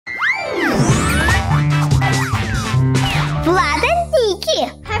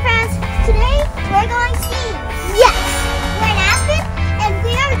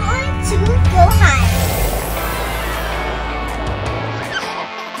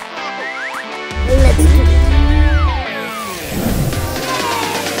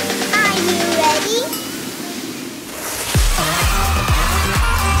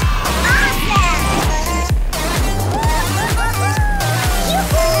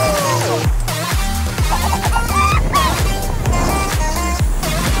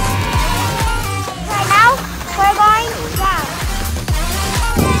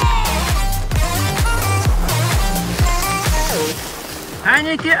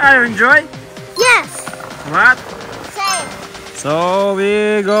Are you enjoy? Yes. What? Same. So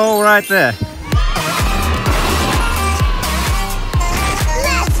we go right there.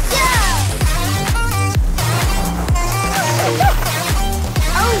 Let's go.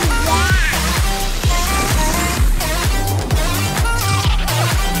 Oh yeah.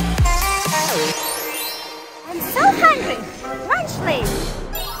 I'm so hungry. Lunch, please.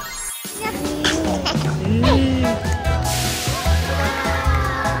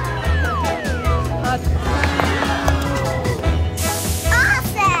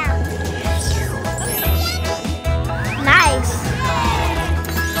 Awesome. Nice.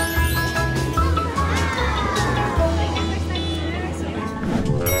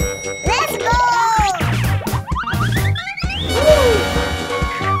 Let's go.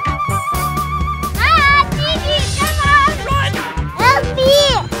 Ah, Niki, come on. Run. Help me.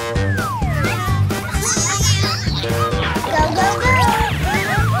 Go, go, go.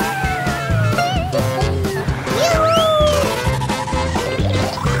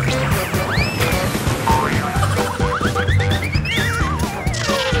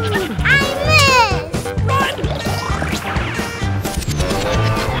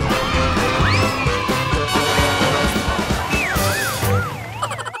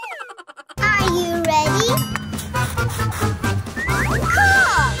 Are you ready?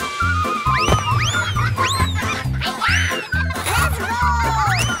 Cool! Let's go!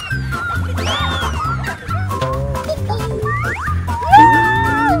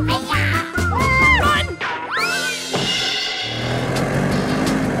 Run!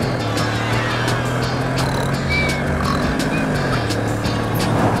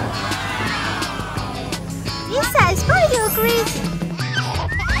 Lisa, it's for you, Chris.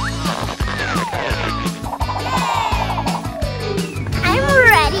 I'm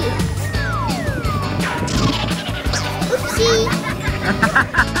ready. Oopsie.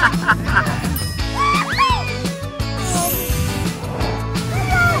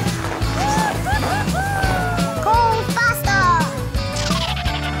 Go faster.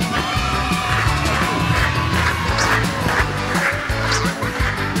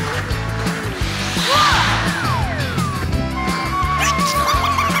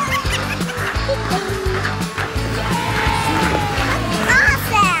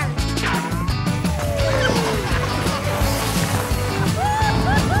 Awesome.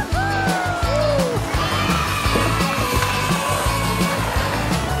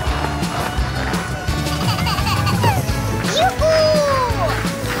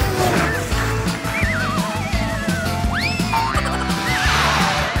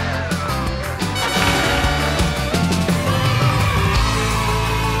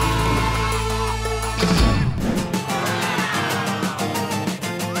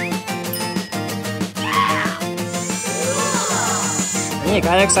 Nick,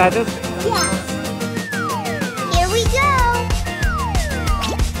 are you excited? Yeah. Here we go.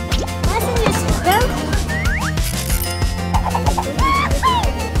 Fasten your seatbelt.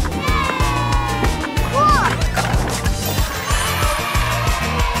 Cool.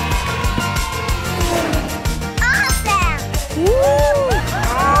 Awesome. Woo.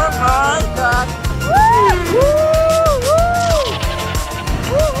 Oh my God! Woo. Woo. Woo.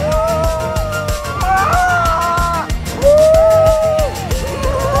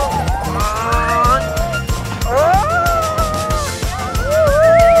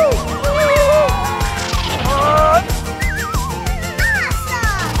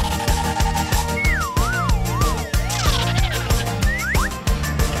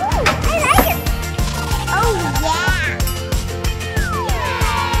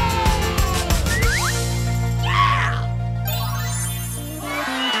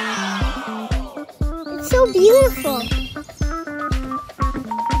 So beautiful.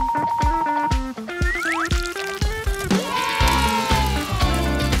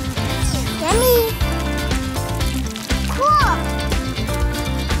 Yummy. Cool.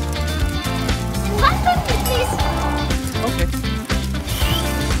 What is this? Okay.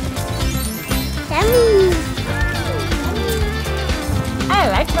 Yummy. I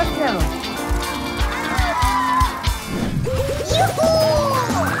like bagel.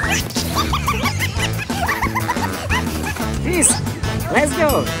 Please, let's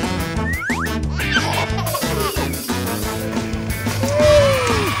go.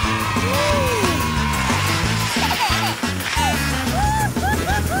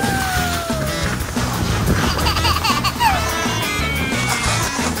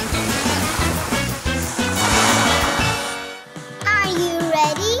 Are you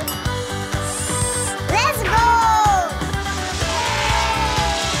ready? Let's go!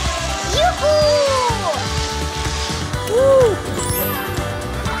 Yoo-hoo! Woo!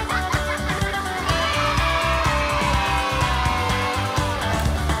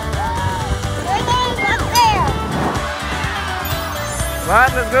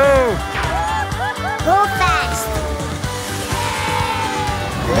 Vlad, let's go. Go fast.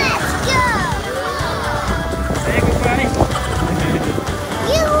 Let's go. Say goodbye.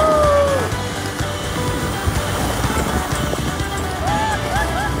 Yoo-hoo.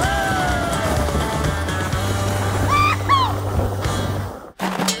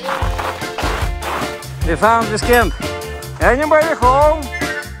 We found this camp. Anybody home?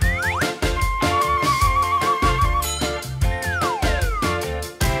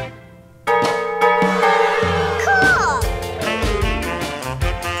 Cool.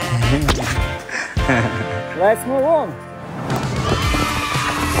 Let's move on.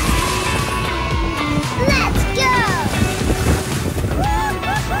 Let's go.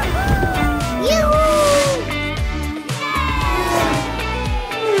 Yoo-hoo.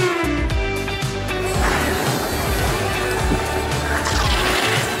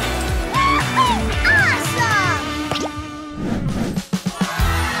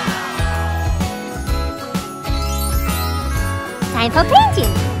 Time for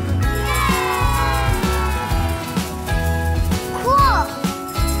painting. Cool.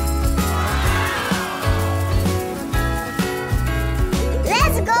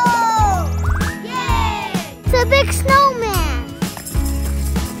 Let's go. Yay. It's a big snowman.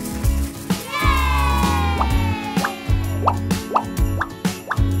 Yay.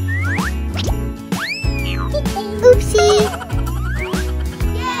 Oopsie.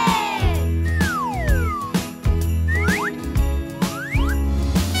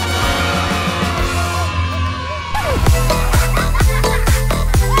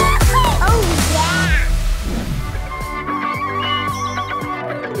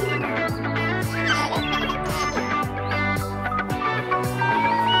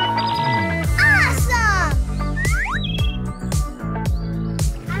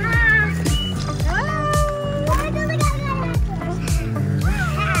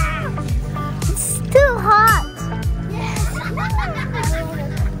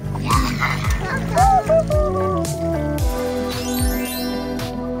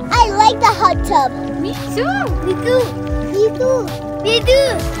 I like the hot tub. Me too. Me too. Me too. Me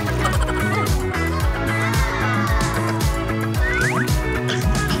too.